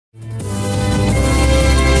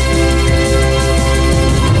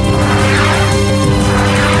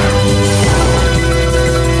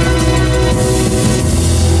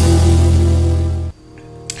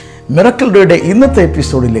മിറക്കിൾഡേയുടെ ഇന്നത്തെ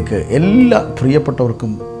എപ്പിസോഡിലേക്ക് എല്ലാ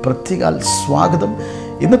പ്രിയപ്പെട്ടവർക്കും പ്രത്യേക സ്വാഗതം.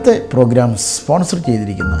 ഇന്നത്തെ പ്രോഗ്രാം സ്പോൺസർ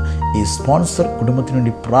ചെയ്തിരിക്കുന്ന ഈ സ്പോൺസർ കുടുംബത്തിന്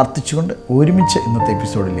വേണ്ടി പ്രാർത്ഥിച്ചുകൊണ്ട് ഒരുമിച്ച് ഇന്നത്തെ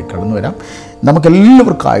എപ്പിസോഡിലേക്ക് കടന്നു വരാം.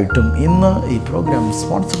 നമുക്കെല്ലാവർക്കായിട്ടും ഇന്ന് ഈ പ്രോഗ്രാം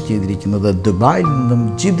സ്പോൺസർ ചെയ്തിരിക്കുന്നത് ദുബായിൽ നിന്നും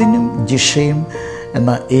ജിതിനും ജിഷയും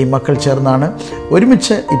എന്ന ഈ മക്കൾ ചേർന്നാണ്.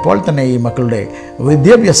 ഒരുമിച്ച് ഇപ്പോൾ തന്നെ ഈ മക്കളുടെ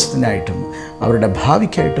വിദ്യാഭ്യാസത്തിനായിട്ടും അവരുടെ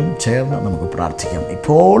ഭാവിക്കായിട്ടും ചേർന്ന് നമുക്ക് പ്രാർത്ഥിക്കാം.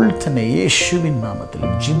 ഇപ്പോൾ തന്നെ യേശുവിൻ നാമത്തിൽ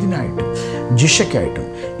ജിതിനായിട്ടും ജിഷയ്ക്കായിട്ടും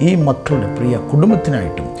ഈ മക്കളുടെ പ്രിയ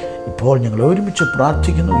കുടുംബത്തിനായിട്ടും ഇപ്പോൾ ഞങ്ങൾ ഒരുമിച്ച്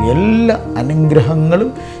പ്രാർത്ഥിക്കുന്നു. എല്ലാ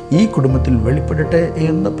അനുഗ്രഹങ്ങളും ഈ കുടുംബത്തിൽ വെളിപ്പെടട്ടെ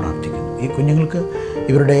എന്ന് പ്രാർത്ഥിക്കുന്നു. ഈ കുഞ്ഞുങ്ങൾക്ക്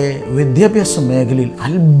ഇവരുടെ വിദ്യാഭ്യാസ മേഖലയിൽ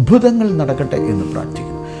അത്ഭുതങ്ങൾ നടക്കട്ടെ എന്ന് പ്രാർത്ഥിക്കുന്നു.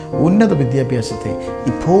 ഉന്നത വിദ്യാഭ്യാസത്തെ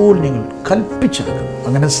ഇപ്പോൾ ഞങ്ങൾ കൽപ്പിച്ചെടുക്കുന്നു.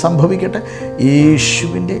 അങ്ങനെ സംഭവിക്കട്ടെ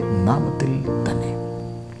യേശുവിൻ്റെ നാമത്തിൽ തന്നെ.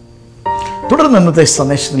 തുടർന്ന് ഇന്നത്തെ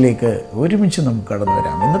സന്ദേശത്തിലേക്ക് ഒരുമിച്ച് നമുക്ക് കടന്നു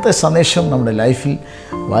വരാം. ഇന്നത്തെ സന്ദേശം നമ്മുടെ ലൈഫിൽ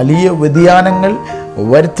വലിയ വ്യതിയാനങ്ങൾ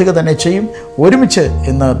വരുത്തുക തന്നെ ചെയ്യും. ഒരുമിച്ച്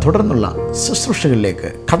ഇന്ന് തുടർന്നുള്ള ശുശ്രൂഷകളിലേക്ക്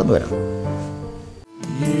കടന്നു വരാം.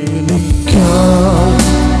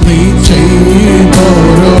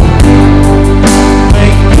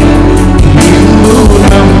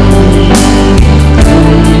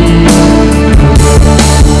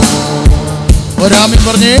 ഒരാമീൻ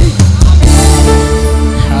പറഞ്ഞേ.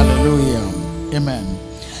 Hallelujah. Amen.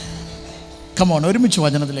 Come on, ഒരുമിച്ച്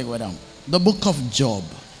വചനത്തിലേക്ക് വരാം. The book of Job.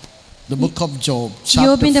 The book of Job,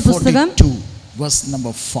 chapter 42, verse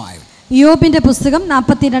number 5. യോബിന്റെ പുസ്തകം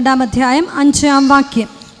 42-ാം അധ്യായം 5-ാം വാക്യം.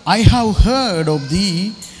 I have heard of thee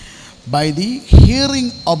by the hearing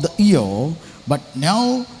of the ear, but now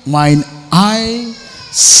mine eye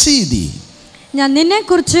see thee. ഞാൻ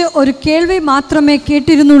നിന്നെക്കുറിച്ച് ഒരു കേൾവി മാത്രമേ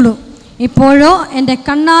കേട്ടിരുന്നുള്ളൂ, ഇപ്പോഴോ എൻ്റെ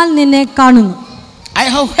കണ്ണാൽ നിന്നെ കാണുന്നു. I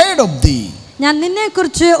have heard of thee. ഞാൻ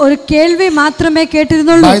നിന്നെക്കുറിച്ച് ഒരു കേൾവി മാത്രമേ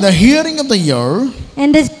കേട്ടിരുന്നുള്ളൂ. By the hearing of the ear.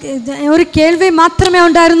 എൻ്റെ ഒരു കേൾവി മാത്രമേ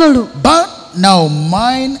ഉണ്ടായിരുന്നുള്ളൂ. But now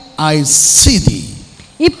mine eyes see thee.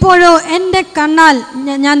 ഇപ്പോഴോ എൻ്റെ കണ്ണാൽ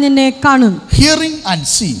ഞാൻ നിന്നെ കാണുന്നു. Hearing and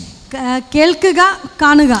seeing. കേൾക്കുക,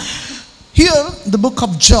 കാണുക. Here the book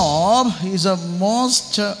of Job is a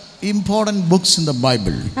most important books in the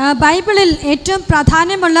Bible. ബൈബിളിൽ ഏറ്റവും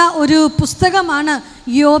പ്രാധാന്യമുള്ള ഒരു പുസ്തകമാണ്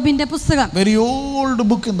യോബിന്റെ പുസ്തകം. Very old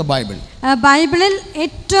book in the Bible. ബൈബിളിൽ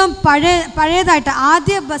ഏറ്റവും പഴയതായിട്ട്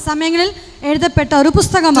ആദ്യ സമയങ്ങളിൽ എഴുതപ്പെട്ട ഒരു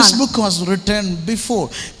പുസ്തകമാണ്. This book was written before,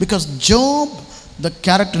 because Job, the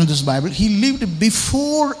character in this Bible, he lived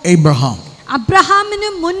before Abraham. അബ്രഹാമിനു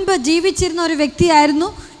മുൻപ് ജീവിച്ചിരുന്ന ഒരു വ്യക്തിയായിരുന്നു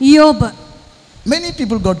യോബ്. Many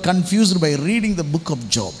people got confused by reading the book of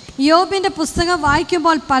Job. യോബിന്റെ പുസ്തകം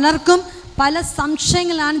വായിക്കുമ്പോൾ പലർക്കും പല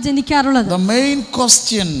സംശയങ്ങളാണ് ജനിക്കാറുള്ളത്. The main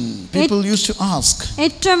question people used to ask,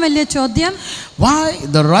 ഏറ്റവും വലിയ ചോദ്യം, why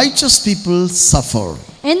the righteous people suffer?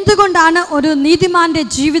 എന്തുകൊണ്ടാണ് ഒരു നീതിമാന്റെ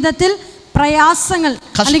ജീവിതത്തിൽ പ്രയാസങ്ങൾ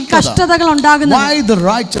അല്ലെങ്കിൽ കഷ്ടതകൾ ഉണ്ടാകുന്നത്? Why the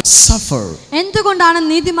righteous suffer? എന്തുകൊണ്ടാണ്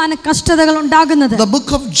നീതിമാന് കഷ്ടതകൾ ഉണ്ടാകുന്നത്? The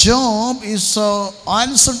book of Job is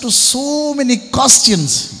answer to so many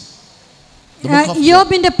questions.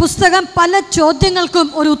 യോബിന്റെ പുസ്തകം പല ചോദ്യങ്ങൾക്കും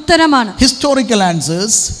ഒരു ഉത്തരമാണ്. Historical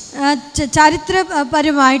answers,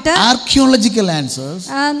 ചരിത്രപരമായിട്ട്, archaeological answers,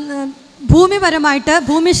 ഭൂമിപരമായിട്ട്,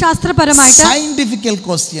 ഭൂമിശാസ്ത്രപരമായിട്ട്, scientific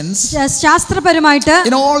questions. ശാസ്ത്രപരമായിട്ട്,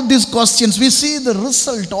 in all these questions we see the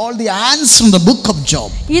result, all the answer in the book of Job.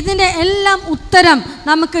 ഇതിന്റെ എല്ലാം ഉത്തരം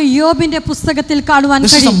നമുക്ക് യോബിന്റെ പുസ്തകത്തിൽ കാണുവാൻ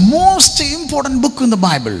കഴിയും. This is the most important book in the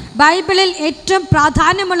Bible. ബൈബിളിൽ ഏറ്റവും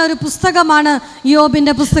പ്രാധാന്യമുള്ള ഒരു പുസ്തകമാണ്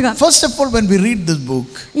യോബിന്റെ പുസ്തകം. First of all, when we read this book,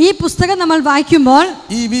 ഈ പുസ്തകം നമ്മൾ വായിക്കുമ്പോൾ,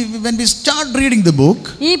 when we start reading the book,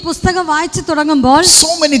 ഈ പുസ്തകം വായിച്ചു തുടങ്ങുമ്പോൾ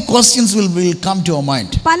so many questions will come to our mind.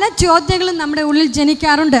 പല ചോദ്യങ്ങളും നമ്മുടെ ഉള്ളിൽ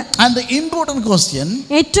ജനിക്കാറുണ്ട്. And the important question,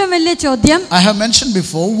 ഏറ്റവും വലിയ ചോദ്യം, I have mentioned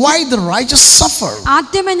before, why the righteous suffer?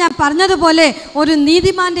 ആദ്യമേ ഞാൻ പറഞ്ഞതുപോലെ ഒരു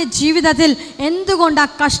നീതിമാന്റെ ജീവിതത്തിൽ എന്തുകൊണ്ടാണ്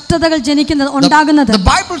കഷ്ടതകൾ ഉണ്ടാകുന്നത്? The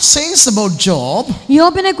Bible says about Job,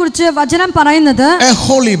 യോബിനെ കുറിച്ച് വചനം പറയുന്നത്, a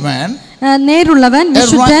holy man, നേരുള്ളവൻ,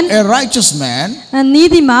 വിശുദ്ധൻ, a righteous man,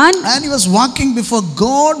 നീതിമാൻ, and he was walking before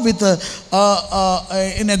God with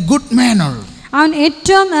in a good manner. അവൻ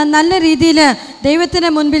ഏറ്റവും നല്ല രീതിയിൽ ദൈവത്തിന്റെ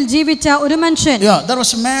മുൻപിൽ ജീവിച്ച ഒരു മനുഷ്യൻ. Yeah, there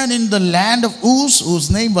was a man in the land of Uz whose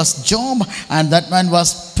name was Job, and that man was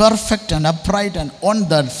perfect and upright and one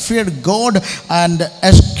that feared God and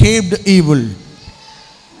escaped evil.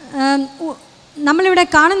 നമ്മളിവിടെ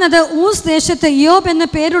കാണുന്നത് ഊസ് ദേശത്ത് യോബ് എന്ന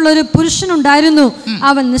പേരുള്ള ഒരു പുരുഷനുണ്ടായിരുന്നു.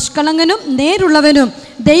 അവൻ നിഷ്കളങ്കനും നേരുള്ളവനും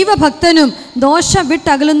ദൈവഭക്തനും ദോഷം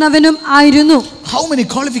വിട്ടകലുന്നവനും ആയിരുന്നു. How many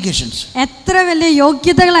qualifications? എത്ര വലിയ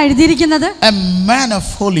യോഗ്യതകൾ എഴുതിയിരിക്കുന്നത്. A man of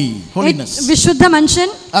holiness, വിശുദ്ധ മനുഷ്യൻ,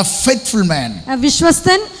 a faithful man,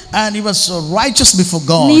 വിശ്വസ്തൻ, and he was righteous before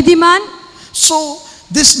God. നീതിമാൻ. So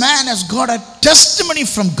This man has got a testimony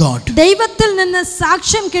from God. ദൈവത്തിൽ നിന്ന്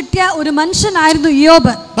സാക്ഷ്യം കിട്ടിയ ഒരു മനുഷ്യനായിരുന്നു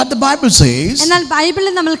യോബ്. But the Bible says, എന്നാൽ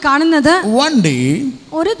ബൈബിളിൽ നമ്മൾ കാണുന്നത് one day,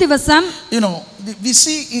 ഒരു ദിവസം, we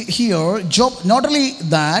see here Job. Not only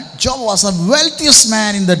that, Job was a wealthiest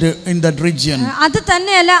man in that region. അത്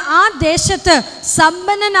തന്നെയല്ല, ആ ദേശത്ത്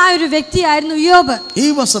സമ്പന്നനായ ഒരു വ്യക്തിയായിരുന്നു യോബ്. He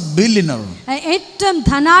was a billionaire. ഏറ്റവും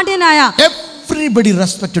ധനാഢ്യനായ, everybody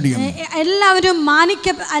respected him. എല്ലാവരാലും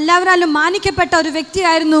മാനിക്കപ്പെട്ട ഒരു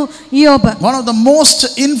വ്യക്തിയായിരുന്നു യോബ്. One of the most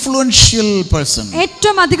influential person.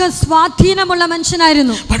 ഏറ്റവും അധികം സ്വാധീനമുള്ള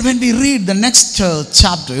മനുഷ്യനായിരുന്നു. But when we read the next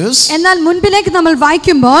chapters, എന്നാൽ മുൻപിലേക്ക് നമ്മൾ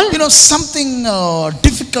വായിക്കുമ്പോൾ, something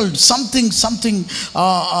difficult, something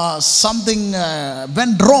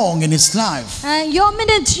went wrong in his life.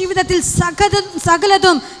 യോബിന്റെ ജീവിതത്തിൽ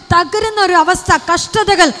സകലതും തകരുന്ന ഒരു അവസ്ഥ,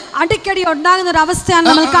 കഷ്ടതകൾ അടിക്കടി ഉണ്ടാകുന്ന ഒരു അവസ്ഥയാണ്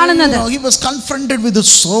നമ്മൾ കാണുന്നത്. He was confronted with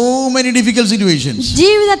so many difficult situations.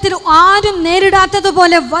 ജീവിതത്തിൽ ആരും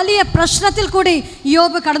നേരിടാത്തതുപോലെ വലിയ പ്രശ്നത്തിൽ കൂടി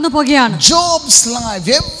യോബ് കടന്നു പോകുകയാണ്. Job's life,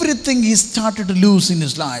 everything he started to lose in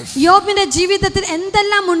his life. യോബിന്റെ ജീവിതത്തിൽ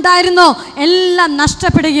എന്തെല്ലാം ഉണ്ടായിരുന്നോ എല്ലാം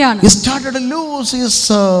നഷ്ടപ്പെടുകയാണ്. He started to lose his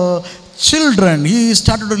children. He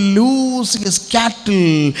started to lose his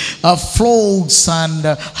cattle, flocks and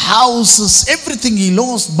houses. Everything he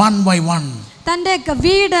lost one by one. തന്റെ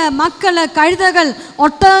വീട്, മക്കള്, കഴുതകൾ,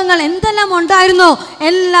 ഒട്ടകങ്ങൾ എന്തെല്ലാം ഉണ്ടായിരുന്നോ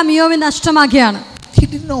എല്ലാം യോബിന് നഷ്ടമാക്കുകയാണ്. He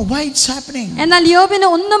didn't know why it's happening. എന്നാൽ യോബിന്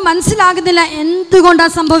ഒന്നും മനസ്സിലാകുന്നില്ല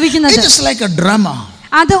എന്തുകൊണ്ടാണ് സംഭവിക്കുന്നത്. It is like a drama.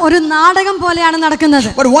 അത് ഒരു നാടകം പോലെയാണ് നടക്കുന്നത്.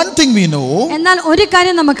 But one thing we know, എന്നാൽ ഒരു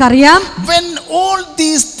കാര്യം നമുക്കറിയാം, when all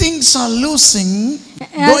these things are losing,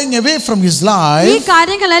 going away from his life, ഈ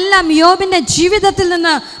കാര്യങ്ങളെല്ലാം യോബിന്റെ ജീവിതത്തിൽ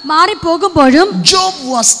നിന്ന് മാറി പോകുമ്പോഴും Job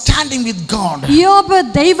was standing with God. യോബ്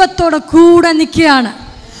ദൈവത്തോട് കൂടെ നിൽക്കുകയാണ്.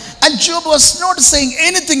 And Job was not saying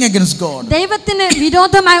anything against God. ദൈവത്തിന്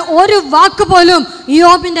വിരോധമായ ഒരു വാക്ക് പോലും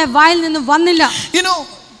യോബിന്റെ വായിൽ നിന്ന് വന്നില്ല.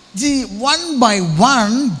 One by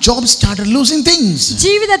one, Job started losing things.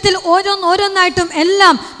 ജീവിതത്തിൽ ഓരോന്നായിട്ടും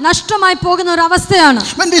എല്ലാം നഷ്ടമായി പോകുന്ന ഒരു അവസ്ഥയാണ്.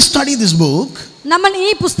 When we study this book, നമ്മൾ ഈ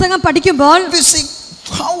പുസ്തകം പഠിക്കുമ്പോൾ, we see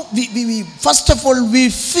how we first of all we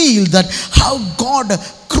feel that how God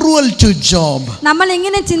cruel to Job. നമ്മൾ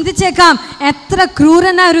ഇങ്ങനെ ചിന്തിച്ചേക്കാം, എത്ര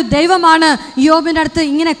ക്രൂരനായ ഒരു ദൈവമാണ് യോബിന്റെ അടുത്ത്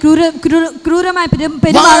ഇങ്ങനെ ക്രൂരമായി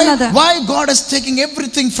പെരുമാറുന്നത്. Why God is taking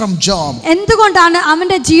everything from Job? എന്തുകൊണ്ടാണ്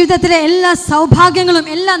അവന്റെ ജീവിതത്തിലെ എല്ലാ സൗഭാഗ്യങ്ങളും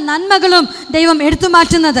എല്ലാ നന്മകളും ദൈവം എടുത്തു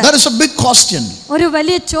മാറ്റുന്നത്? That is a big question. ഒരു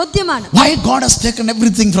വലിയ ചോദ്യമാണ്. Why God has taken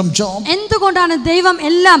everything from Job? എന്തുകൊണ്ടാണ് ദൈവം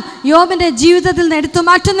എല്ലാം യോബിന്റെ ജീവിതത്തിൽ നിന്ന് എടുത്തു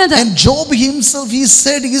മാറ്റുന്നത്? And Job himself, he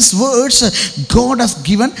said his words, God has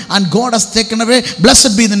given and God has taken away.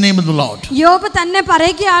 Blessed be the name of the Lord. യോബ് തന്നെ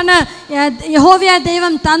പറയുകയാണ്, യഹോവയായ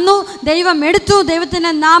ദൈവം തന്നു, ദൈവം എടുത്തു,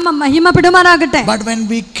 ദൈവത്തിന്റെ നാമം മഹിമപ്പെടുമാറാകട്ടെ. But when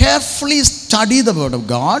we carefully study the word of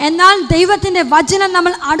God, എന്നാൽ ദൈവത്തിന്റെ വചനം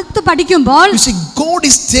നമ്മൾ അടുത്ത് പഠിക്കുമ്പോൾ, you see God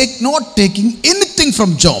is not taking anything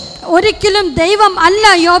from Job. ഒരിക്കലും ദൈവം അല്ല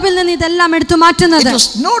യോബിൽ നിന്ന് ഇതെല്ലാം എടുത്തു മാറ്റുന്നത്. It was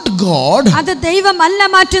not God. അത് ദൈവം അല്ല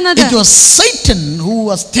മാറ്റുന്നത്. It was Satan who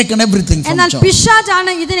has taken everything from Job. എന്നാൽ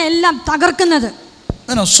പിശാചാണ് ഇതിനെല്ലാം തകർക്കുന്നത്.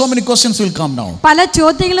 So many questions will come now. പല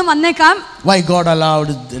ചോദ്യങ്ങളും വന്നേക്കാം. Why God allowed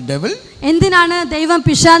the devil? എന്തിനാണ് ദൈവം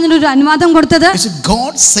പിശാചിന് ഒരു അനുവാദം കൊടുത്തത്? Is it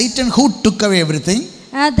God, Satan who took away everything?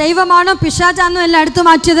 ദൈവമാണോ പിശാചാണോ എല്ലാം എടുത്തു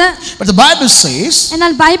മാറ്റിയത്? But the Bible says,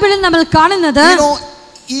 എന്നാൽ ബൈബിളിൽ നമ്മൾ കാണുന്നത്,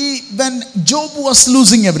 when Job was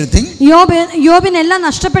losing everything, യോബിന് എല്ലാം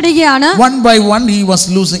നഷ്ടപ്പെടുകയാണ്. One by one he was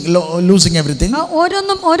losing everything.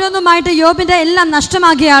 ഓരോന്നുമായിട്ട് യോബിന്റെ എല്ലാം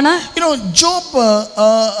നഷ്ടമാകുകയാണ്.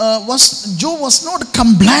 Job was not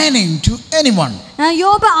complaining to anyone.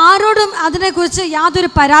 യോബ് ആരോടും അതിനെക്കുറിച്ച് യാതൊരു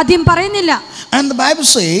പരാതിയും പറയുന്നില്ല. And the Bible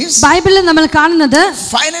says, ബൈബിളിൽ നമ്മൾ കാണുന്നത്,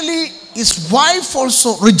 finally his wife also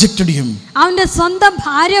rejected him. അവന്റെ സ്വന്തം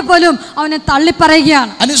ഭാര്യ പോലും അവനെ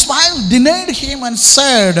തള്ളിപ്പറയുകയാണ്. And his wife denied him and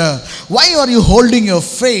said, why are you holding your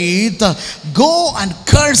faith? Go and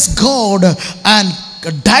curse God and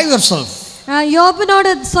die yourself.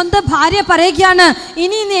 യോബിനോട് സ്വന്തം ഭാര്യ പറയുകയാണ്,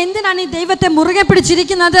 ഇനി നീ എന്തിനാണ് ഈ ദൈവത്തെ മുറുകെ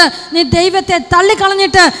പിടിച്ചിരിക്കുന്നത്? നീ ദൈവത്തെ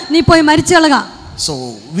തള്ളിക്കളഞ്ഞിട്ട് നീ പോയി മരിച്ചു കളക. So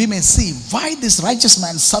we may see why this righteous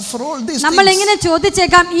man suffer all these things. നമ്മൾ എങ്ങനെ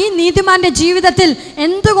ചോദിച്ചേക്കാം, ഈ നീതിമാന്റെ ജീവിതത്തിൽ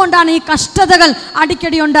എന്തുകൊണ്ടാണ് ഈ കഷ്ടതകൾ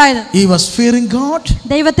അടിക്കടി ഉണ്ടായത്? He was fearing God,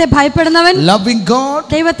 ദൈവത്തെ ഭയപ്പെടുന്നവൻ, loving God,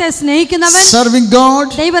 ദൈവത്തെ സ്നേഹിക്കുന്നവൻ, serving God,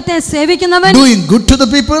 ദൈവത്തെ സേവിക്കുന്നവൻ, doing good to the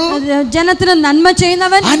people. ജനത്തിന് നന്മ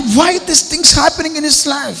ചെയ്യുന്നവൻ. And why these things happening in his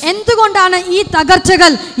life? എന്തുകൊണ്ടാണ് ഈ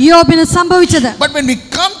തകർച്ചകൾ യോബിന് സംഭവിച്ചത്? But when we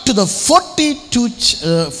come to the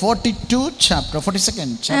 42nd chapter,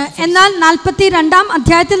 എന്നാൽ 42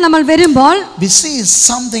 അധ്യായത്തിൽ നമ്മൾ വരുമ്പോൾ, we see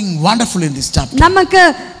something wonderful in this chapter. നമുക്ക്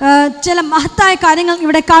ചില മഹത്തായ കാര്യങ്ങൾ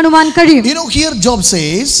ഇവിടെ കാണുവാൻ കഴിയും. Here Job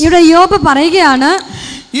says, ഇവിടെ യോബ് പറയുകയാണ്,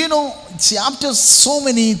 See, after so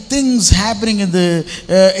many things happening in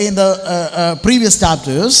the previous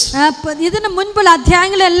chapters, ഇതിനു മുൻപുള്ള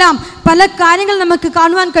അധ്യായങ്ങളിലെല്ലാം പല കാര്യങ്ങൾ നമുക്ക്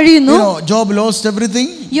കാണുവാൻ കഴിയുന്നു. Job lost everything.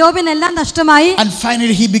 യോബിന് എല്ലാം നഷ്ടമായി. And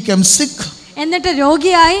finally he became sick. എന്നിട്ട്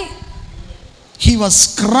രോഗിയായി. He was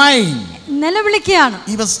crying. നിലവിളിക്കുകയാണ്.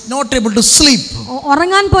 He was not able to sleep.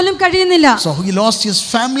 ഉറങ്ങാൻ പോലും കഴിയുന്നില്ല. So he lost his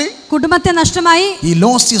family. കുടുംബത്തെ നഷ്ടമായി. He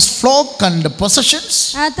lost his flock and possessions.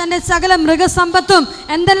 തന്റെ സകല മൃഗസമ്പത്തും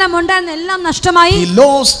എന്തെല്ലാം ഉണ്ടായിരുന്ന എല്ലാം നഷ്ടമായി. He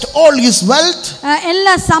lost all his wealth.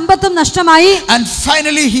 എല്ലാ സമ്പത്തും നഷ്ടമായി. And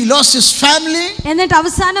finally he lost his family. എന്നിട്ട്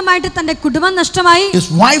അവസാനമായിട്ട് തന്റെ കുടുംബം നഷ്ടമായി. His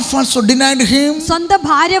wife also denied him. സ്വന്തം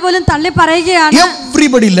ഭാര്യ പോലും തള്ളി പറയുകയാണ്.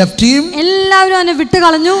 Everybody left him. എല്ലാവരും അവനെ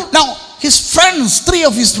വിട്ടുകളഞ്ഞു. Now his friends, 3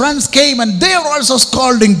 of his friends came and they were also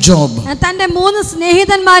scolding Job. തന്റെ 3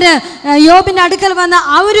 സ്നേഹിതന്മാര് യോബിന്റെ അടുക്കൽ വന്ന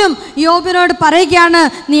അവരും യോബിനോട് പറയുകയാണ്,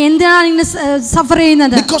 നീ എന്തിനാണ് ഇങ്ങനെ സഫർ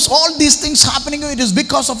ചെയ്യുന്നത്? Because all these things happening, it is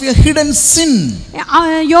because of your hidden sin.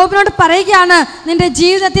 യോബിനോട് പറയുകയാണ്, നിന്റെ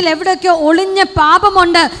ജീവിതത്തിൽ എവിടെയൊക്കെ ഒളിഞ്ഞ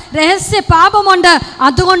പാപമുണ്ട്, രഹസ്യ പാപമുണ്ട്,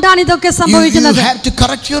 അതുകൊണ്ടാണ് ഇതൊക്കെ സംഭവിക്കുന്നത്. You have to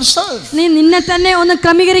correct yourself. നീ നിന്നെ തന്നെ ഒന്ന്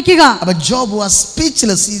ക്രമീകരിക്കുക. But Job was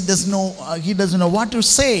speechless. He doesn't know what to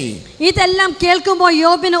say. ഇതെല്ലാം കേൾക്കുമ്പോൾ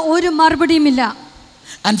യോബിന് ഒരു മറുപടിയുമില്ല.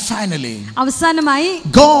 And finally, അവസാനമായി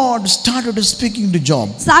God started speaking to Job.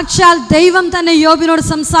 സാക്ഷാൽ ദൈവം തന്നെ യോബിനോട്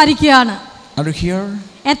സംസാരിക്കുകയാണ്. Are you here?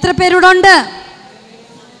 എത്ര പേരുണ്ട്?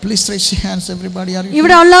 Please raise your hands, everybody. Are you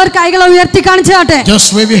ഇവിടെ ഉള്ളവർ കൈകളെ ഉയർത്തി കാണിച്ചാട്ടെ.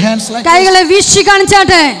 Just wave your hands like കൈകളെ വീശി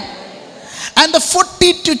കാണിച്ചാട്ടെ. And the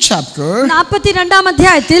 42th chapter, 42ാം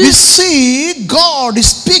അധ്യായത്തിൽ we see God is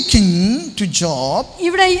speaking to Job.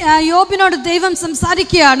 ഇവിടെ യോബിനോട് ദൈവം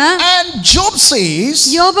സംസാരിക്കുകയാണ്. And Job says,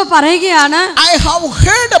 യോബ് പറയുകയാണ്, I have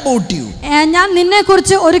heard about you. ഞാൻ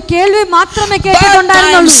നിന്നെക്കുറിച്ച് ഒരു കേൾവി മാത്രമേ But I am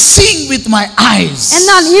കേട്ടിട്ടുണ്ടായിരുന്നുള്ളൂ. seeing with my eyes.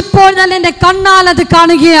 എന്നാൽ ഇപ്പോൾ ഞാൻ എൻ്റെ കണ്ണാൽ അത്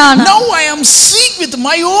കാണുകയാണ്. Now I am seeing with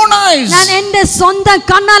my own eyes. ഞാൻ എൻ്റെ സ്വന്തം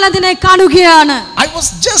കണ്ണാൽ അതിനെ കാണുകയാണ്. I was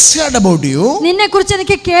just heard about you. നിന്നെക്കുറിച്ച്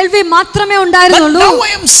എനിക്ക് കേൾവി മാത്രമേ But ഉണ്ടായിരുന്നുള്ളൂ. now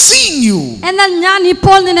I am seeing you. എന്നാൽ ഞാൻ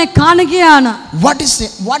ഇപ്പോൾ നിന്നെ കാണുകയാണ്. What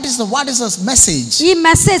is this message? ഈ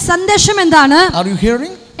മെസ്സേജ് സന്ദേശം എന്താണ്? Are you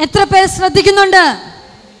hearing? എത്ര പേർ ശ്രദ്ധിക്കുന്നുണ്ട്?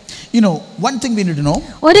 One thing we need to know.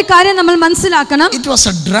 ഒരു കാര്യം നമ്മൾ മനസ്സിലാക്കണം. It was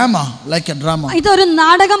a drama, like a drama. ഇതൊരു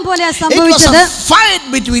നാടകം പോലെയാണ് It was സംഭവിച്ചത്. a fight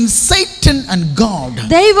between Satan and God.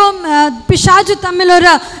 ദൈവവും പിശാചും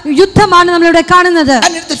തമ്മിലൊരു യുദ്ധമാണ് നമ്മളിവിടെ കാണുന്നത്.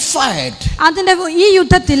 And in that fight, അതിന്റെ ഈ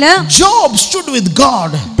യുദ്ധത്തില് Job stood with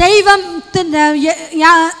God. ദൈവം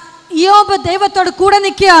യോബ് ദൈവത്തോട് കൂടെ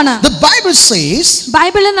നിൽക്കുകയാണ്. The Bible says,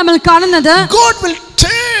 ബൈബിളിൽ നമ്മൾ കാണുന്നത്, God will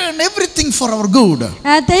turn everything for our good.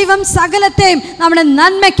 ദൈവം സകലത്തെയും നമ്മുടെ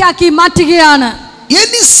നന്മയ്ക്കാക്കി മാറ്റുകയാണ്.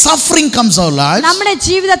 Any suffering comes our lives, നമ്മുടെ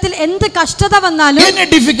ജീവിതത്തിൽ എന്ത് കഷ്ടത വന്നാലും, any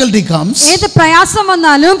difficulty comes, ഏത് പ്രയാസം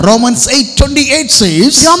വന്നാലും, Romans 8:28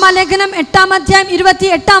 says, റോമാലേഖനം 8ാം അധ്യായം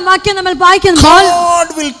 28ാം വാക്യം നമ്മൾ വായിക്കുമ്പോൾ, God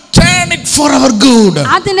will turn it for our good.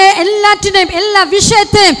 അതിനെ എല്ലാറ്റിനെയും എല്ലാ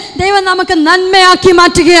വിഷയത്തെയും ദൈവം നമുക്ക് നന്മയാക്കി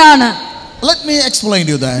മാറ്റുകയാണ്. Let me explain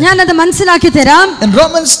to you that. ഞാനത് മനസ്സിലാക്കി തരാം. In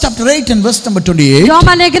Romans chapter 8 and verse number 28,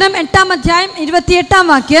 റോമാലേഖനം 8ാം അധ്യായം 28ാം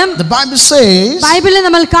വാക്യം, the Bible says, ബൈബിളിൽ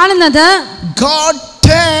നമ്മൾ കാണുന്നത്, God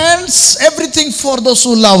turns everything for those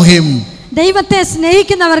who love him. ദൈവത്തെ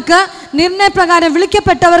സ്നേഹിക്കുന്നവർക്ക്, നിർണയപ്രകാരം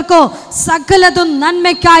വിളിക്കപ്പെട്ടവർക്കോ സകലതും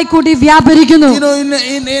നന്മയ്ക്കായി കൂടി വ്യാപരിക്കുന്നു.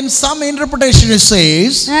 In some interpretation it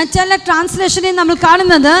says, ചില ട്രാൻസ്ലേഷനിൽ നമ്മൾ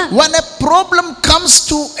കാണുന്നത്, when a problem comes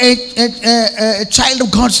to a child of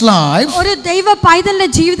God's life, ഒരു ദൈവ പൈതലിന്റെ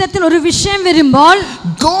ജീവിതത്തിൽ ഒരു വിഷയം വരുമ്പോൾ,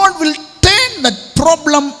 God will turn that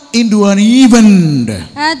problem into an event.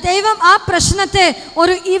 ദൈവം ആ പ്രശ്നത്തെ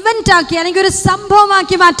ഒരു ഇവന്റ് ആക്കി അല്ലെങ്കിൽ ഒരു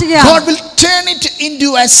സംഭവമാക്കി മാറ്റുകയാണ്. God will turn it into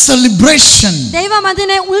a celebration. ദൈവം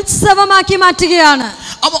അതിനെ ഉത്സവമാക്കി മാറ്റുകയാണ്.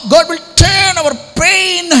 God will turn our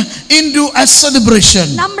pain into a celebration.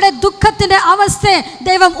 നമ്മുടെ ദുഃഖത്തിന്റെ അവസ്ഥയെ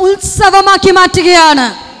ദൈവം ഉത്സവമാക്കി മാറ്റുകയാണ്.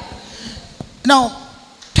 Now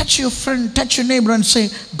touch your friend, touch your neighbor and say,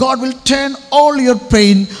 God will turn all your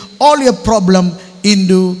pain, all your problem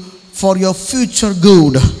into for your future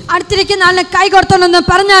good. അടുത്തിരിക്കുന്ന ആളെ കൈകോർത്തോളൊന്ന്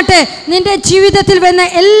പറഞ്ഞാട്ടെ, നിന്റെ ജീവിതത്തിൽ വരുന്ന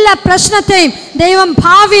എല്ലാ പ്രശ്നത്തെയും ദൈവം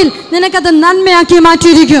ഭാവിയിൽ നിനക്കത് നന്മയാക്കി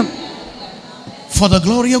മാറ്റിയിരിക്കും. For the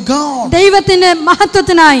glory of God. ദൈവത്തിന്റെ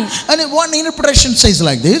മഹത്വത്തിനായി. And one interpretation says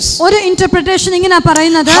like this. ഒരു ഇന്റർപ്രിട്ടേഷൻ ഇങ്ങനെ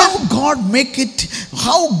പറയുന്നത്,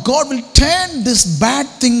 how God will turn this bad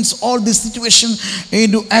things, all this situation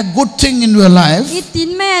into a good thing in your life. ഈ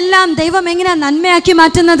തിന്മയെല്ലാം ദൈവം എങ്ങനെ നന്മയാക്കി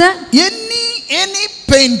മാറ്റുന്നത്? Any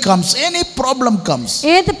pain comes, any problem comes,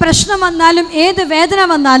 ഏത് പ്രശ്നം വന്നാലും, ഏത് വേദന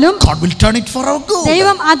വന്നാലും, God will turn it for our good.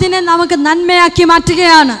 ദൈവം അതിനെ നമുക്ക് നന്മയാക്കി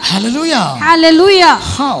മാറ്റുകയാണ്. Hallelujah. Hallelujah.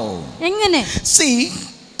 How? എങ്ങനെ? See,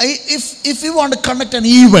 if we want to conduct an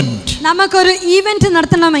event, നമുക്കൊരു ഈവന്റ്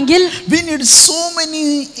നടത്തണമെങ്കിൽ we need so many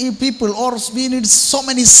people or we need so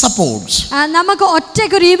many supports. നമുക്ക്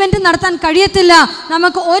ഒറ്റയ്ക്ക് ഒരു ഈവന്റ് നടത്താൻ കഴിയത്തില്ല.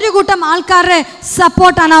 നമുക്ക് ഒരു കൂട്ടം ആൾക്കാരുടെ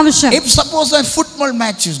സപ്പോർട്ട് ആണ് ആവശ്യം. If suppose a football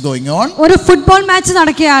match is going on, ഒരു ഫുട്ബോൾ മാച്ച്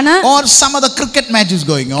നടക്കുകയാണ്, or some other cricket match is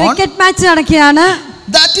going on, cricket match നടക്കുകയാണ്,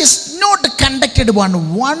 that is not conducted by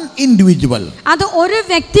one individual. അത് ഒരു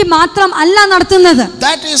വ്യക്തി മാത്രം അല്ല നടത്തുന്നത്.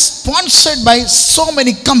 That is sponsored by so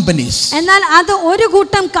many companies. എന്നാൽ അത് ഒരു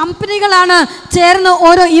കൂട്ടം കമ്പനികളാണ് ചേർന്ന്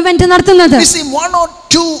ഓരോ ഇവന്റ് നടത്തുന്നത്. You see, 1 or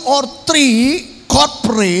 2 or 3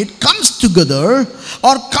 corporate comes together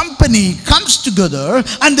or company comes together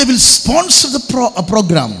and they will sponsor the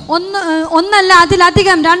program. ഒന്നല്ല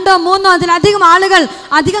അതിലധികം, രണ്ടോ മൂന്നോ അതിലധികം ആളുകൾ,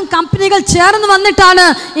 അധികം കമ്പനികൾ ചേർന്ന് വന്നിട്ടാണ്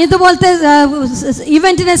ഇതുപോലത്തെ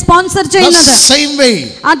ഇവന്റിനെ സ്പോൺസർ ചെയ്യുന്നത്. Same way,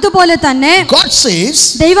 അതുപോലെ തന്നെ God says,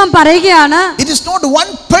 ദൈവം പറയുകയാണ്, it is not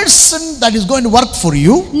one person that is going to work for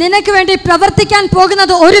you. നിനക്ക് വേണ്ടി പ്രവർത്തിക്കാൻ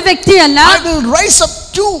പോകുന്നത് ഒരു വ്യക്തിയല്ല. I will raise up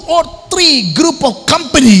 2 or 3 group of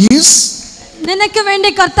companies. നിനക്ക് വേണ്ടി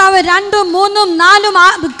കർത്താവ് 2, 3,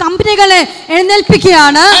 4 കമ്പനികളെ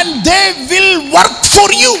എഴുന്നേൽപ്പിക്കുകയാണ്. And they will work for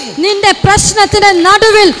you. നിന്റെ പ്രശ്നത്തിന്റെ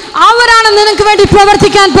നടുവിൽ അവരാണ് നിനക്ക് വേണ്ടി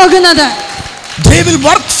പ്രവർത്തിക്കാൻ പോകുന്നത്. They will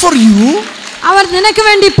work for you. അവർ നിനക്ക്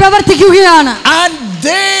വേണ്ടി പ്രവർത്തിക്കുകയാണ്. And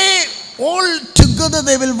they all together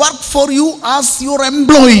they will work for you as your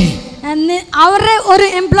employee. അവരെ ഒരു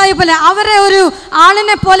എംപ്ലോയി പോലെ, അവരെ ഒരു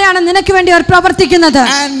ആളിനെ പോലെയാണ് നിനക്ക് വേണ്ടി അവർ പ്രവർത്തിക്കുന്നത്.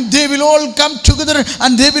 And they will all come together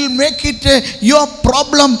and they will make it your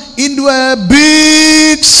problem into a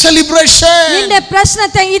big celebration. നിന്റെ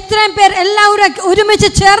പ്രശ്നത്തെ ഇത്രയും പേർ എല്ലാവരും ഒരുമിച്ച്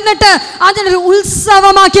ചേർന്നിട്ട് അതിനൊരു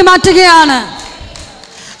ഉത്സവമാക്കി മാറ്റുകയാണ്.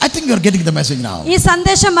 I think you are getting the message now. ഈ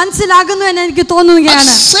സന്ദേശം മനസ്സിലാകുന്നു എന്ന് എനിക്ക്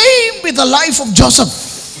തോന്നുകയാണ്. Same with the life of Joseph.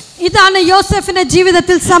 ഇതാണ് യോസേഫിന്റെ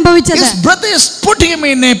ജീവിതത്തിൽ സംഭവിച്ചത്. His brothers put him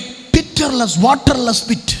in a pitterless, waterless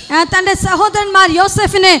pit. തന്റെ സഹോദരന്മാർ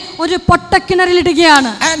യോസേഫിനെ ഒരു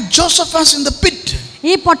പൊട്ടക്കിണറിലിടുകയാണ്. And Joseph was in the pit.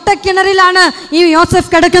 ഈ പൊട്ടക്കിണറിലാണ് ഈ യോസേഫ്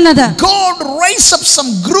കിടക്കുന്നത്. God raised up some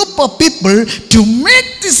group of people to make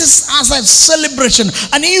this as a celebration,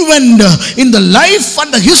 an event in the life and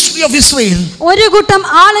the history of Israel. ഒരു കൂട്ടം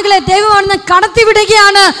ആളുകളെ ദൈവം അവിടുന്ന്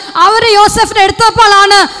കടത്തിവിടുകയാണ്. അവരെ യോസേഫിനെ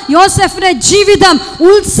എടുത്തപ്പോഴാണ് യോസേഫിന്റെ ജീവിതം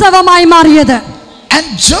ഉത്സവമായി മാറിയത്. And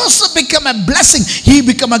Joseph became a blessing. He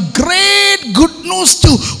became a great good news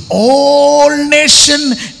to all nation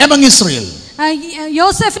among Israel.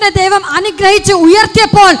 യോസേഫിനെ ദൈവം അനുഗ്രഹിച്ച്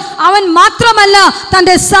ഉയർത്തിയപ്പോൾ അവൻ മാത്രമല്ല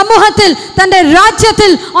തന്റെ സമൂഹത്തിൽ, തന്റെ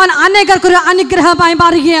രാജ്യത്തിൽ അവൻ അനേകർക്കൊരു അനുഗ്രഹമായി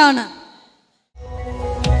മാറുകയാണ്.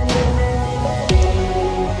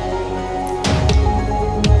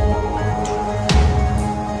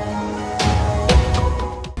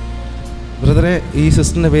 ബ്രദറെ, ഈ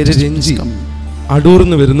സിസ്റ്ററിന്റെ പേര് രഞ്ജി,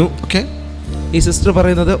 അടൂർന്ന് വരുന്നു. ഈ സിസ്റ്റർ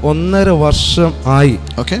പറയുന്നത് 1.5 വർഷം ആയി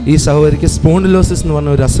ഈ സഹോദരിക്ക് സ്പോണ്ടിലോസിസ് എന്ന്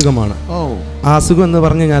പറഞ്ഞ ഒരു അസുഖമാണ്. ആ അസുഖം എന്ന്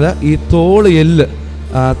പറഞ്ഞു കഴിഞ്ഞാൽ ഈ തോള് എല്ല്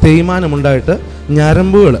തേയ്മാനമുണ്ടായിട്ട്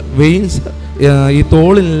ഞരമ്പുകൾ, വെയിൻസ് ഈ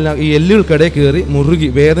തോളിനെല്ലാം ഈ എല്ലുകൾക്കിടയിൽ കയറി മുറുകി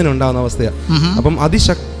വേദന ഉണ്ടാകുന്ന അവസ്ഥയാണ്. അപ്പം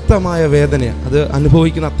അതിശക്തമായ വേദനയാണ്, അത്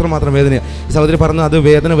അനുഭവിക്കുന്ന അത്രമാത്രം വേദനയാണ്. ഈ സഹോദരി പറഞ്ഞു അത്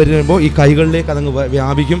വേദന വരുമ്പോൾ ഈ കൈകളിലേക്ക് അതങ്ങ്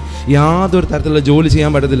വ്യാപിക്കും, യാതൊരു തരത്തിലുള്ള ജോലി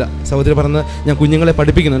ചെയ്യാൻ പറ്റത്തില്ല. സഹോദരി പറഞ്ഞത് ഞാൻ കുഞ്ഞുങ്ങളെ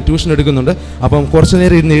പഠിപ്പിക്കുന്നുണ്ട്, ട്യൂഷൻ എടുക്കുന്നുണ്ട്, അപ്പം കുറച്ച്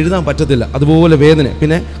നേരം ഇരുന്ന് എഴുതാൻ പറ്റത്തില്ല, അതുപോലെ വേദന.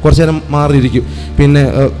 പിന്നെ കുറച്ച് നേരം മാറിയിരിക്കും, പിന്നെ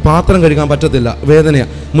പാത്രം കഴുകാൻ പറ്റത്തില്ല,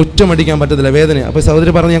 വേദനയാണ്. മുറ്റമടിക്കാൻ പറ്റത്തില്ല, വേദനയാണ്. അപ്പോൾ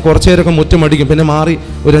സഹോദരി പറഞ്ഞ് ഞാൻ കുറച്ച് നേരമൊക്കെ മുറ്റമടിക്കും, പിന്നെ മാറി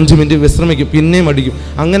ഒരു 5 മിനിറ്റ് വിശ്രമിക്കും, പിന്നെയും അടിക്കും.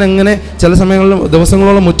 അങ്ങനെ ചില സമയങ്ങളിൽ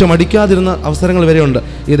ദിവസങ്ങളോളം മുറ്റമടിക്കാതിരുന്ന അവസരങ്ങൾ വരെയുണ്ട്.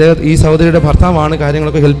 ഈ സഹോദരിയുടെ ഭർത്താവാണ്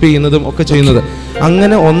കാര്യങ്ങളൊക്കെ ഹെൽപ്പ് ചെയ്യുന്നതും ഒക്കെ ചെയ്യുന്നത്.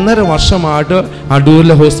 അങ്ങനെ 1.5 വർഷമായിട്ട്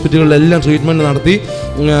അടൂരിലെ ഹോസ്പിറ്റലുകളിലെല്ലാം ട്രീറ്റ്മെൻറ്റ് നടത്തി,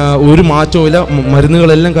 ഒരു മാറ്റവും ഇല്ല,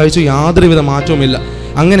 മരുന്നുകളെല്ലാം കഴിച്ചു, യാതൊരുവിധ മാറ്റവുമില്ല.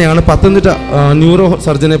 അങ്ങനെയാണ് പത്തനംതിട്ട ന്യൂറോ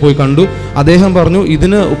സർജനെ പോയി കണ്ടു. അദ്ദേഹം പറഞ്ഞു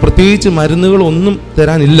ഇതിന് പ്രത്യേകിച്ച് മരുന്നുകളൊന്നും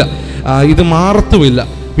തരാനില്ല, ഇത് മാറത്തുമില്ല.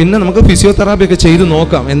 പിന്നെ നമുക്ക് ഫിസിയോതെറാപ്പി ഒക്കെ ചെയ്ത്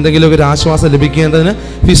നോക്കാം, എന്തെങ്കിലുമൊക്കെ ഒരു ആശ്വാസം ലഭിക്കേണ്ടതിന്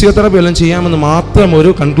ഫിസിയോതെറാപ്പി എല്ലാം ചെയ്യാമെന്ന് മാത്രം ഒരു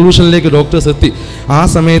കൺക്ലൂഷനിലേക്ക് ഡോക്ടേഴ്സ് എത്തി. ആ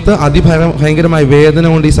സമയത്ത് ഭയങ്കരമായ വേദന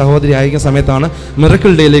കൊണ്ട് ഈ സഹോദരി അയക്കുന്ന സമയത്താണ്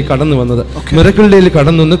മിറക്കിൾ ഡേയിലേക്ക് കടന്നു വന്നത്. മിറക്കിൾ ഡേയിൽ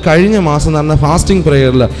കടന്നു വന്ന് കഴിഞ്ഞ മാസം നടന്ന ഫാസ്റ്റിംഗ്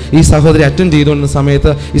പ്രേയറിൽ ഈ സഹോദരി അറ്റൻഡ് ചെയ്തുകൊണ്ടിരുന്ന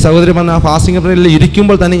സമയത്ത് ഈ സഹോദരി പറഞ്ഞ ആ ഫാസ്റ്റിംഗ് പ്രേയറിൽ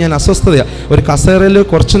ഇരിക്കുമ്പോൾ തന്നെ ഞാൻ അസ്വസ്ഥതയാണ്. ഒരു കസേരയിൽ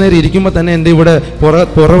കുറച്ച് നേരം ഇരിക്കുമ്പോൾ തന്നെ എൻ്റെ ഇവിടെ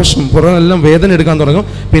പുറമെല്ലാം വേദന എടുക്കാൻ തുടങ്ങും.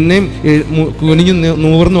 പിന്നെയും കുനിഞ്ഞ്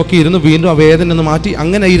നൂർന്നൊക്കെ ഇരുന്ന് വീണ്ടും ആ വേദന ഒന്ന് മാറ്റി.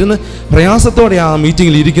 അങ്ങനെ ഇങ്ങനെ ഇരുന്ന് പ്രയാസത്തോടെ ആ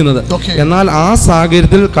മീറ്റിങ്ങിൽ ഇരിക്കുന്നത്. എന്നാൽ ആ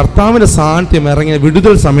സാഹചര്യത്തിൽ കർത്താവിൻ്റെ സാന്നിധ്യം ഇറങ്ങിയ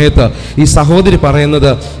വിടുതൽ സമയത്ത് ഈ സഹോദരി പറയുന്നത്,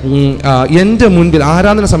 എൻ്റെ മുൻപിൽ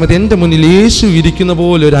ആരാധന സമയത്ത് എൻ്റെ മുന്നിൽ യേശു ഇരിക്കുന്ന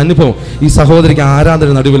പോലെ ഒരു അനുഭവം ഈ സഹോദരിക്ക് ആരാധന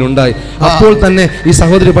നടുവിലുണ്ടായി. അപ്പോൾ തന്നെ ഈ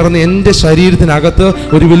സഹോദരി പറഞ്ഞ് എൻ്റെ ശരീരത്തിനകത്ത്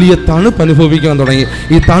ഒരു വലിയ തണുപ്പ് അനുഭവിക്കാൻ തുടങ്ങി.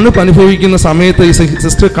 ഈ തണുപ്പ് അനുഭവിക്കുന്ന സമയത്ത് ഈ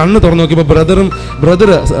സിസ്റ്റർ കണ്ണ് തുറന്നു നോക്കിയപ്പോൾ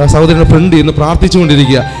ബ്രദർ സഹോദരിയുടെ ഫ്രണ്ട് ഇന്ന്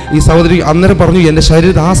പ്രാർത്ഥിച്ചുകൊണ്ടിരിക്കുക. ഈ സഹോദരി അന്നേരം പറഞ്ഞു, എൻ്റെ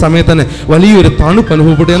ശരീരത്തിൽ ആ സമയത്ത് തന്നെ വലിയൊരു തണുപ്പ്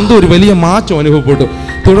അനുഭവപ്പെട്ടു, എന്തോ ഒരു വലിയ മാറ്റം അനുഭവപ്പെട്ടു.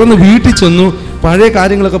 തുടർന്ന് വീട്ടിൽ ചെന്നു, പഴയ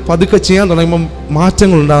കാര്യങ്ങളൊക്കെ പതുക്കെ ചെയ്യാൻ തുടങ്ങുമ്പം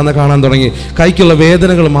മാറ്റങ്ങൾ ഉണ്ടാകുന്ന കാണാൻ തുടങ്ങി. കൈക്കുള്ള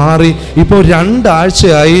വേദനകൾ മാറി. ഇപ്പോൾ 2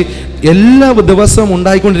 ആഴ്ചയായി എല്ലാ ദിവസവും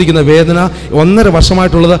ഉണ്ടായിക്കൊണ്ടിരിക്കുന്ന വേദന 1.5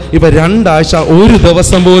 വർഷമായിട്ടുള്ളത് ഇപ്പോൾ 2 ആഴ്ച ഒരു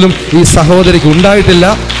ദിവസം പോലും ഈ സഹോദരിക്ക് ഉണ്ടായിട്ടില്ല.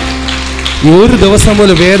 ഒരു ദിവസം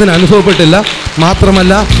പോലും വേദന അനുഭവപ്പെട്ടില്ല.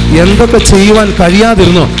 മാത്രമല്ല, എന്തൊക്കെ ചെയ്യുവാൻ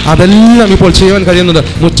കഴിയാതിരുന്നോ അതെല്ലാം ഇപ്പോൾ ചെയ്യുവാൻ കഴിയുന്നുണ്ട്.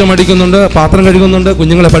 മുച്ചമടിക്കുന്നുണ്ട്, പാത്രം കഴുകുന്നുണ്ട്,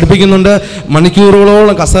 കുഞ്ഞുങ്ങളെ പഠിപ്പിക്കുന്നുണ്ട്,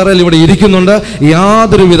 മണിക്കൂറുകളോളം കസേരയിൽ ഇവിടെ ഇരിക്കുന്നുണ്ട്.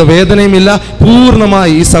 യാതൊരുവിധ വേദനയുമില്ല.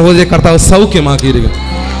 പൂർണ്ണമായി ഈ സഹോദരി കർത്താവ് സൗഖ്യമാക്കിയിരിക്കുന്നു.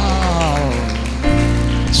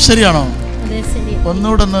 ശരിയാണോ?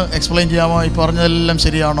 ഒന്നുകൂടെ ഒന്ന് എക്സ്പ്ലെയിൻ ചെയ്യാമോ ഈ പറഞ്ഞതെല്ലാം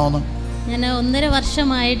ശരിയാണോ എന്ന്? ഞാൻ 1.5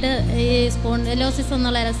 വർഷമായിട്ട് ഈ സ്പോണ്ടിലോസിസ്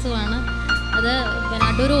എന്നുള്ള അസുഖമാണ്. അത്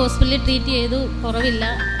അടൂർ ഹോസ്പിറ്റലിൽ ട്രീറ്റ് ചെയ്തു, കുറവില്ല.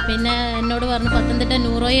 പിന്നെ എന്നോട് പറഞ്ഞു പത്തനംതിട്ട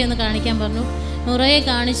ന്യൂറോയെ ഒന്ന് കാണിക്കാൻ പറഞ്ഞു. ന്യൂറോയെ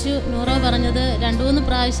കാണിച്ചു. ന്യൂറോ പറഞ്ഞത് 2-3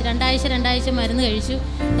 പ്രാവശ്യം 2 ആഴ്ച മരുന്ന് കഴിച്ചു.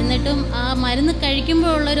 എന്നിട്ടും ആ മരുന്ന്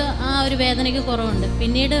കഴിക്കുമ്പോൾ ഉള്ളൊരു ഒരു വേദനയ്ക്ക് കുറവുണ്ട്,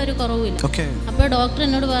 പിന്നീട് ഒരു കുറവുമില്ല. അപ്പോൾ ഡോക്ടർ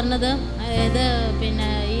എന്നോട് പറഞ്ഞത് ഇത് പിന്നെ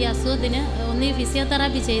ഈ അസുഖത്തിന് ഒന്ന്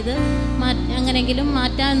ഫിസിയോതെറാപ്പി ചെയ്ത് എങ്ങനെയെങ്കിലും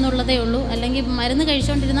മാറ്റാം എന്നുള്ളതേ ഉള്ളൂ, അല്ലെങ്കിൽ മരുന്ന്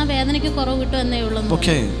കഴിച്ചുകൊണ്ടിരുന്നാൽ വേദനയ്ക്ക് കുറവ് കിട്ടുമെന്നേ ഉള്ളൂ.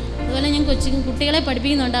 അതുപോലെ ഞാൻ കുട്ടികളെ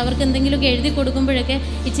പഠിപ്പിക്കുന്നുണ്ട്. അവർക്ക് എന്തെങ്കിലുമൊക്കെ എഴുതി കൊടുക്കുമ്പോഴൊക്കെ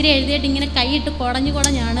ഇച്ചിരി എഴുതിയിട്ട് ഇങ്ങനെ കൈയിട്ട്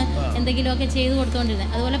കുടഞ്ഞാണ് എന്തെങ്കിലുമൊക്കെ ചെയ്ത്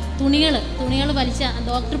കൊടുത്തുകൊണ്ടിരുന്നത്. അതുപോലെ തുണികൾ വലിച്ച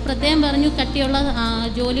ഡോക്ടർ പ്രത്യേകം പറഞ്ഞു, കട്ടിയുള്ള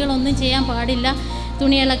ജോലികളൊന്നും ചെയ്യാൻ പാടില്ല,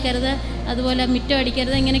 തുണി ഇളക്കരുത്, അതുപോലെ മിറ്റം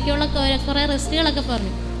അടിക്കരുത്, ഇങ്ങനെയൊക്കെയുള്ള കുറേ റെസ്റ്റുകളൊക്കെ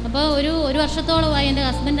പറഞ്ഞു. അപ്പോൾ ഒരു വർഷത്തോളമായി എൻ്റെ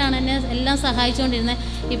ഹസ്ബൻഡാണ് എന്നെ എല്ലാം സഹായിച്ചുകൊണ്ടിരുന്നത്.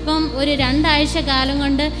 ഇപ്പം ഒരു 2 ആഴ്ച കാലം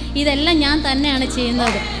കൊണ്ട് ഇതെല്ലാം ഞാൻ തന്നെയാണ്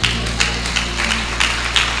ചെയ്യുന്നത്.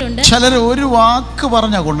 ചിലർ ഒരു വാക്ക്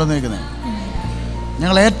പറഞ്ഞാ കൊണ്ടുവന്നേക്കുന്നത്,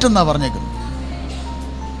 ഞങ്ങൾ ഏറ്റെന്നാ പറഞ്ഞേക്കുന്നത്.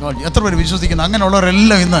 എത്ര പേര് വിശ്വസിക്കുന്നു?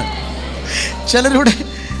 അങ്ങനെയുള്ളവരെല്ലാം ഇന്ന് ചിലരിവിടെ.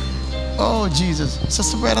 Oh Jesus.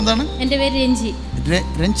 സിസ്റ്റർ പേരെന്താണ്? എൻ്റെ പേര്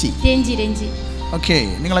രഞ്ജി. ഓക്കെ,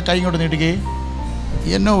 നിങ്ങളെ കൈ ഇങ്ങോട്ട് നീട്ടുകയെ.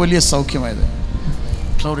 എന്നോ വലിയ സൗഖ്യമായത്.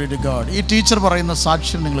 Glory to God. ഈ ടീച്ചർ പറയുന്ന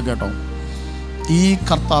സാക്ഷ്യം നിങ്ങൾ കേട്ടോ. ഈ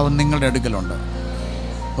കർത്താവ് നിങ്ങളുടെ അടുക്കലുണ്ട്.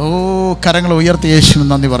 ഓ, കരങ്ങൾ ഉയർത്തി യേശുവിന്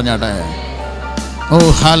നന്ദി പറഞ്ഞാട്ടെ. ഓ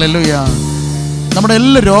ഹല്ലേലൂയ. നമ്മുടെ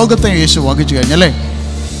എല്ലാ രോഗത്തെയും യേശു വഹിച്ചു കഴിഞ്ഞു അല്ലേ?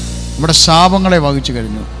 നമ്മുടെ ശാപങ്ങളെ വഹിച്ചു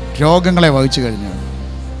കഴിഞ്ഞു, രോഗങ്ങളെ വഹിച്ചു കഴിഞ്ഞു.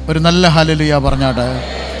 ഒരു നല്ല ഹല്ലേലൂയ പറഞ്ഞാട്ടെ.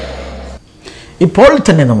 ഇപ്പോൾ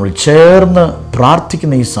തന്നെ നമ്മൾ ചേർന്ന്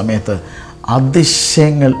പ്രാർത്ഥിക്കുന്ന ഈ സമയത്ത്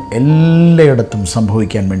അതിശയങ്ങൾ എല്ലായിടത്തും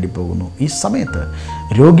സംഭവിക്കാൻ വേണ്ടി പോകുന്നു. ഈ സമയത്ത്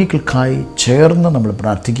രോഗികൾക്കായി ചേർന്ന് നമ്മൾ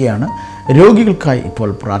പ്രാർത്ഥിക്കുകയാണ്. രോഗികൾക്കായി ഇപ്പോൾ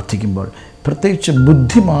പ്രാർത്ഥിക്കുമ്പോൾ പ്രത്യേകിച്ച്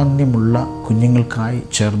ബുദ്ധിമാന്യമുള്ള കുഞ്ഞുങ്ങൾക്കായി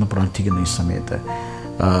ചേർന്ന് പ്രാർത്ഥിക്കുന്ന ഈ സമയത്ത്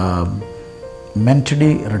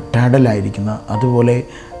മെൻ്റലി റിട്ടാർഡലായിരിക്കുന്ന, അതുപോലെ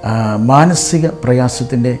മാനസിക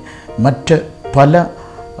പ്രയാസത്തിൻ്റെ മറ്റ് പല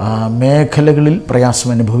മേഖലകളിൽ പ്രയാസം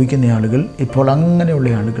അനുഭവിക്കുന്ന ആളുകൾ, ഇപ്പോൾ അങ്ങനെയുള്ള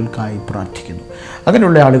ആളുകൾക്കായി പ്രാർത്ഥിക്കുന്നു.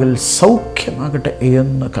 അങ്ങനെയുള്ള ആളുകൾ സൗഖ്യമാകട്ടെ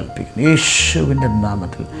എന്ന് കൽപ്പിക്കുന്നു യേശുവിൻ്റെ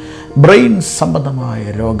നാമത്തിൽ. ബ്രെയിൻ സംബന്ധമായ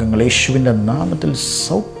രോഗങ്ങൾ യേശുവിൻ്റെ നാമത്തിൽ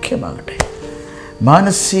സൗഖ്യമാകട്ടെ.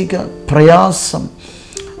 മാനസിക പ്രയാസം,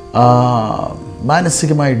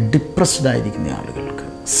 മാനസികമായി ഡിപ്രസ്ഡ് ആയിരിക്കുന്ന ആളുകൾക്ക്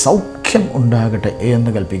സൗഖ്യം ഉണ്ടാകട്ടെ എന്ന്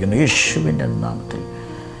കൽപ്പിക്കുന്നു യേശുവിൻ്റെ നാമത്തിൽ.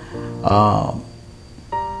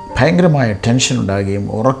 ഭയങ്കരമായ ടെൻഷൻ ഉണ്ടാകുകയും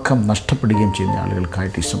ഉറക്കം നഷ്ടപ്പെടുകയും ചെയ്യുന്ന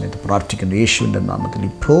ആളുകൾക്കായിട്ട് ഈ സമയത്ത് പ്രാർത്ഥിക്കുന്നു യേശുവിൻ്റെ നാമത്തിൽ.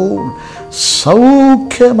 ഇപ്പോൾ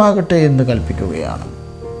സൗഖ്യമാകട്ടെ എന്ന് കൽപ്പിക്കുകയാണ്.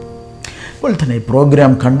 ഇപ്പോൾ തന്നെ ഈ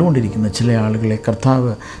പ്രോഗ്രാം കണ്ടുകൊണ്ടിരിക്കുന്ന ചില ആളുകളെ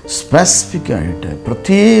കർത്താവ് സ്പെസിഫിക്കായിട്ട്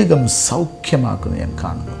പ്രത്യേകം സൗഖ്യമാക്കുന്നത് ഞാൻ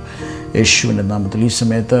കാണുന്നു യേശുവിൻ്റെ നാമത്തിൽ. ഈ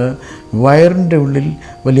സമയത്ത് വയറിൻ്റെ ഉള്ളിൽ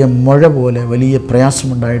വലിയ മുഴ പോലെ വലിയ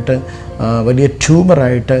പ്രയാസമുണ്ടായിട്ട്, വലിയ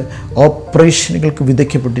ട്യൂമറായിട്ട് ഓപ്പറേഷനുകൾക്ക്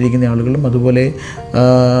വിധിക്കപ്പെട്ടിരിക്കുന്ന ആളുകളും, അതുപോലെ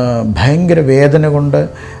ഭയങ്കര വേദന കൊണ്ട്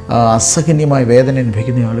അസഹനീയമായ വേദന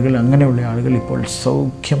അനുഭവിക്കുന്ന ആളുകൾ, അങ്ങനെയുള്ള ആളുകൾ ഇപ്പോൾ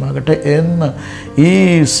സൗഖ്യമാകട്ടെ എന്ന് ഈ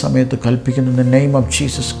സമയത്ത് കൽപ്പിക്കുന്നു. In the name of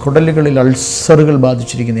Jesus. കുടലുകളിൽ അൾസറുകൾ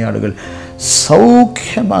ബാധിച്ചിരിക്കുന്ന ആളുകൾ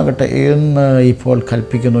സൗഖ്യമാകട്ടെ എന്ന് ഇപ്പോൾ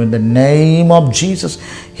കൽപ്പിക്കുന്നു. In the name of Jesus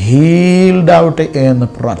healed ആവട്ടെ എന്ന്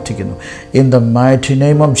പ്രാർത്ഥിക്കുന്നു. In the mighty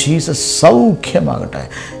name of Jesus സൗഖ്യമാകട്ടെ.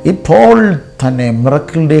 ഇപ്പോൾ തന്നെ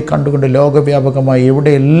മിറക്കിൾ ഡേ കണ്ടുകൊണ്ട് ലോകവ്യാപകമായി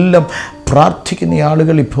എവിടെയെല്ലാം പ്രാർത്ഥിക്കുന്ന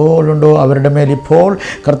ആളുകൾ ഇപ്പോഴുണ്ടോ അവരുടെ മേൽ ഇപ്പോൾ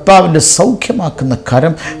കർത്താവിൻ്റെ സൗഖ്യമാക്കുന്ന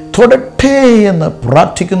കരം തൊടട്ടെ എന്ന്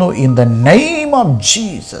പ്രാർത്ഥിക്കുന്നു. In the name of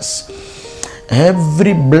Jesus.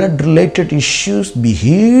 every blood related issues be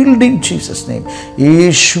healed in Jesus name.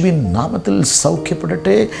 യേശുവിൻ നാമത്തിൽ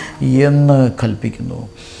സൗഖ്യപ്പെടട്ടെ എന്ന് കൽപ്പിക്കുന്നു.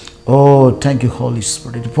 ഓ താങ്ക് യു ഹോളി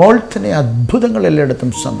സ്പിരിറ്റ്. ഇപ്പോൾ തന്നെ അത്ഭുതങ്ങൾ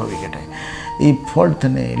എല്ലായിടത്തും സംഭവിക്കട്ടെ. ഇപ്പോൾ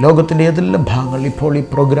തന്നെ ലോകത്തിൻ്റെ ഏതെല്ലാം ഭാഗങ്ങളിൽ ഇപ്പോൾ ഈ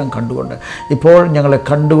പ്രോഗ്രാം കണ്ടുകൊണ്ട്, ഇപ്പോൾ ഞങ്ങളെ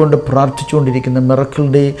കണ്ടുകൊണ്ട് പ്രാർത്ഥിച്ചുകൊണ്ടിരിക്കുന്ന മിറക്കിൾ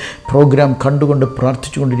ഡേ പ്രോഗ്രാം കണ്ടുകൊണ്ട്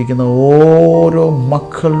പ്രാർത്ഥിച്ചുകൊണ്ടിരിക്കുന്ന ഓരോ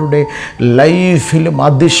മക്കളുടെ ലൈഫിലും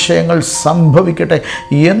അതിശയങ്ങൾ സംഭവിക്കട്ടെ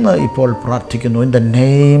എന്ന് ഇപ്പോൾ പ്രാർത്ഥിക്കുന്നു. In the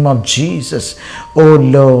name of Jesus. Oh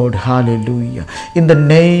Lord, hallelujah. In the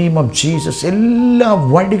name of Jesus. എല്ലാ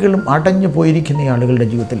വഴികളും അടഞ്ഞു പോയിരിക്കുന്ന ആളുകളുടെ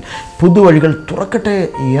ജീവിതത്തിൽ പുതുവഴികൾ തുറക്കട്ടെ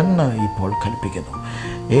എന്ന് ഇപ്പോൾ കൽപ്പിക്കുന്നു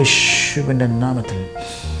യേശുവിൻ്റെ നാമത്തിൽ.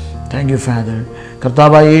 Thank you father.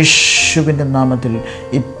 കർത്താവായ യേശുവിൻ്റെ നാമത്തിൽ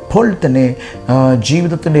ഇപ്പോൾ തന്നെ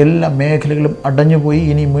ജീവിതത്തിൻ്റെ എല്ലാ മേഖലകളും അടഞ്ഞുപോയി,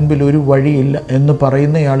 ഇനി മുൻപിൽ ഒരു വഴിയില്ല എന്ന്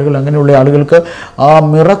പറയുന്ന ആളുകൾ, അങ്ങനെയുള്ള ആളുകൾക്ക് ആ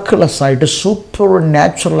മിറക്കിളസായിട്ട് സൂപ്പർ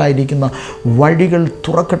നാച്ചുറലായിരിക്കുന്ന വഴികൾ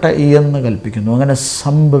തുറക്കട്ടെ എന്ന് കൽപ്പിക്കുന്നു. അങ്ങനെ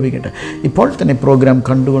സംഭവിക്കട്ടെ. ഇപ്പോൾ തന്നെ പ്രോഗ്രാം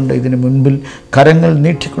കണ്ടുകൊണ്ട് ഇതിന് മുൻപിൽ കരങ്ങൾ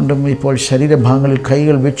നീട്ടിക്കൊണ്ടും ഇപ്പോൾ ശരീരഭാഗങ്ങളിൽ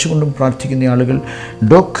കൈകൾ വെച്ചുകൊണ്ടും പ്രാർത്ഥിക്കുന്ന ആളുകൾ,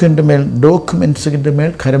 ഡോക്യുമെൻറ്റ്സിൻ്റെ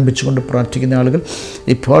മേൽ കരം വെച്ചുകൊണ്ട് പ്രാർത്ഥിക്കുന്ന ആളുകൾ,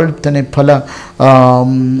 ഇപ്പോൾ തന്നെ പല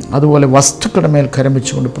അതുപോലെ വസ്തുക്കളുടെ മേൽ കരം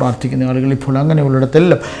വെച്ചുകൊണ്ട് പ്രാർത്ഥിക്കുന്ന ആളുകൾ, ഇപ്പോൾ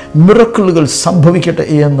അങ്ങനെയുള്ളിടത്തെല്ലാം മിറക്കിളുകൾ സംഭവിക്കട്ടെ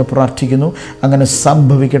എന്ന് പ്രാർത്ഥിക്കുന്നു. അങ്ങനെ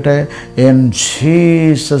സംഭവിക്കട്ടെ. In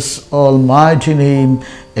Jesus almighty name,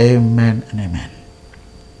 amen and ആമേൻ.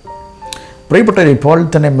 പ്രിയപ്പെട്ടവരെ, ഇപ്പോൾ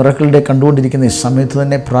തന്നെ മിറക്കിൾ ഡേ കണ്ടുകൊണ്ടിരിക്കുന്ന ഈ സമയത്ത്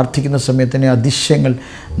തന്നെ, പ്രാർത്ഥിക്കുന്ന സമയത്ത് തന്നെ അതിശയങ്ങൾ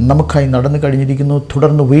നമുക്കായി നടന്നു കഴിഞ്ഞിരിക്കുന്നു.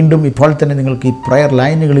 തുടർന്ന് വീണ്ടും ഇപ്പോൾ തന്നെ നിങ്ങൾക്ക് ഈ പ്രയർ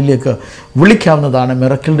ലൈനുകളിലേക്ക് വിളിക്കാവുന്നതാണ്.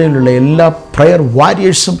 മിറക്കിൾ ഡേയിലുള്ള എല്ലാ പ്രയർ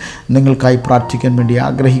വാരിയേഴ്സും നിങ്ങൾക്കായി പ്രാർത്ഥിക്കാൻ വേണ്ടി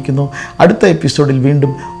ആഗ്രഹിക്കുന്നു. അടുത്ത എപ്പിസോഡിൽ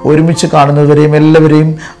വീണ്ടും ഒരുമിച്ച് കാണുന്നവരെയും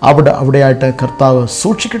എല്ലാവരെയും അവിടെയായിട്ട് കർത്താവ്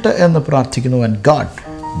സൂക്ഷിക്കട്ടെ എന്ന് പ്രാർത്ഥിക്കുന്നു. And God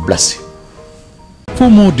bless you. For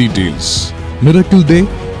more details, Miracle Day,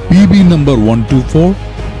 PB number 124,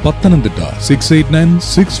 Pathanamthitta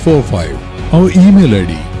 689645. Our email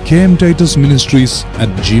ID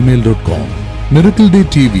kmtitusministries@gmail.com. miracleday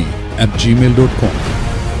tv@gmail.com.